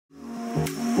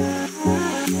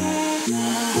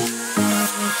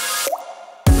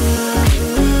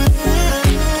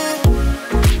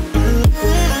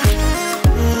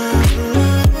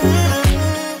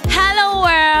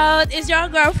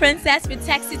girl Princess with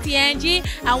TechCity NG,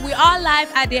 and we are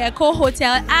live at the Echo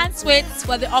Hotel and Suites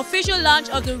for the official launch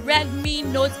of the Redmi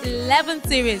Note 11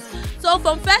 series. So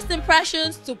from first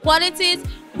impressions to qualities,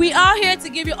 we are here to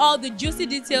give you all the juicy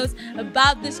details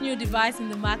about this new device in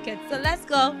the market. So let's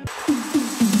go.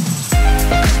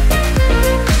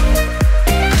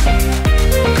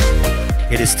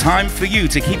 It is time for you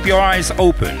to keep your eyes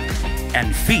open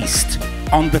and feast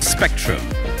on the spectrum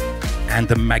and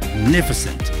the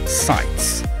magnificent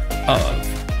sights of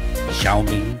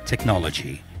Xiaomi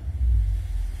technology.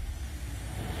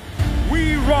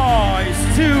 We rise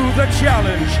to the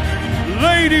challenge.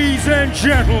 Ladies and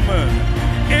gentlemen,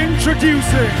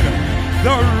 introducing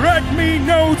the Redmi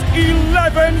Note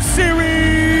 11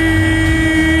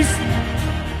 series.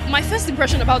 My first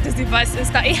impression about this device is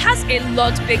that it has a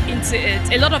lot baked into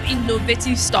it, a lot of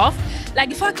innovative stuff. Like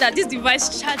the fact that this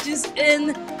device charges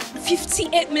in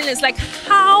 58 minutes, like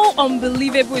how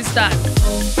unbelievable is that?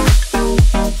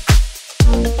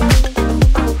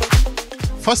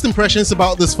 First impressions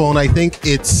about this phone, I think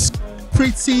it's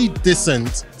pretty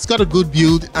decent. It's got a good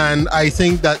build, and I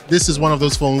think that this is one of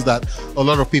those phones that a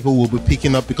lot of people will be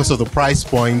picking up because of the price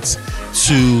point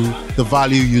to the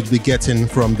value you'd be getting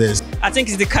from this. I think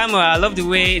it's the camera. I love the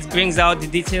way it brings out the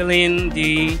detailing,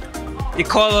 the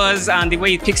colors, and the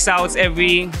way it picks out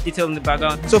every detail in the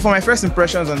background. So for my first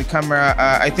impressions on the camera,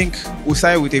 I think we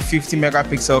started with a 50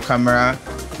 megapixel camera,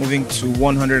 moving to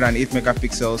 108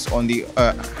 megapixels on the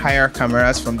higher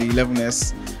cameras from the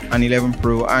 11S and 11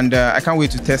 Pro, and I can't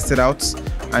wait to test it out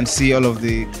and see all of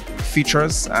the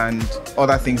features and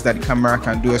other things that the camera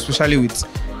can do, especially with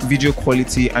video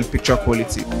quality and picture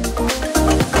quality.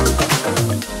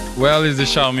 Well, it's the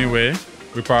Xiaomi way.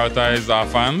 We prioritize our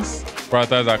fans,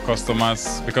 prioritize our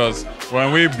customers, because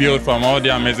when we build from all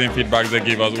the amazing feedbacks they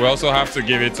give us, we also have to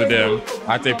give it to them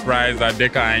at a price that they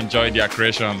can enjoy their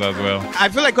creations as well. I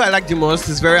feel like what I like the most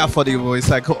is very affordable. It's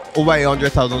like over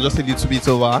 100,000, just a little bit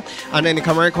over. And then the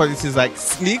camera quality is like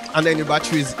sleek, and then the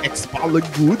battery is extremely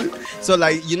good. So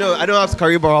like, you know, I don't have to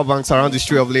carry power banks around the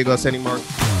street of Lagos anymore.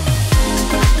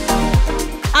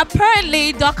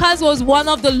 Apparently, Dorcas was one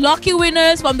of the lucky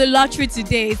winners from the lottery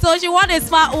today. So she won a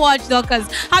smartwatch,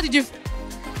 Dorcas. How did you feel?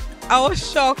 I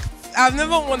was shocked. I've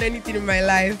never won anything in my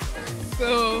life.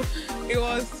 So it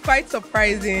was quite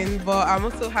surprising, but I'm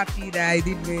also happy that I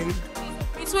did win.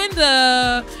 Between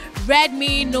the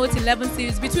Redmi Note 11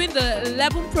 series, between the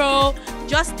 11 Pro,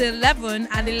 just the 11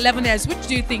 and the 11S, which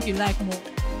do you think you like more?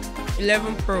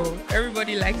 11 Pro.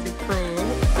 Everybody likes a Pro.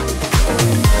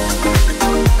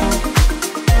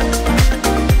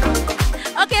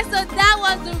 Okay, so that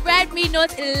was the Redmi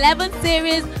Note 11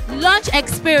 series launch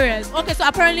experience. Okay, so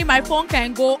apparently my phone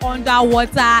can go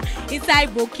underwater,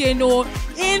 inside volcano,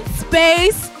 in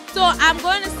space. So I'm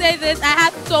going to say this, I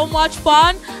had so much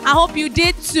fun. I hope you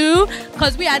did too,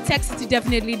 because we at TechCity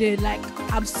definitely did. Like,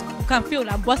 you can feel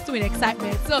I'm busting with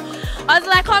excitement. So I was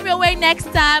like, come your way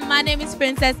next time. My name is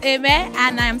Princess Eme,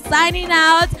 and I'm signing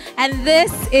out, and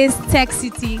this is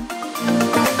TechCity.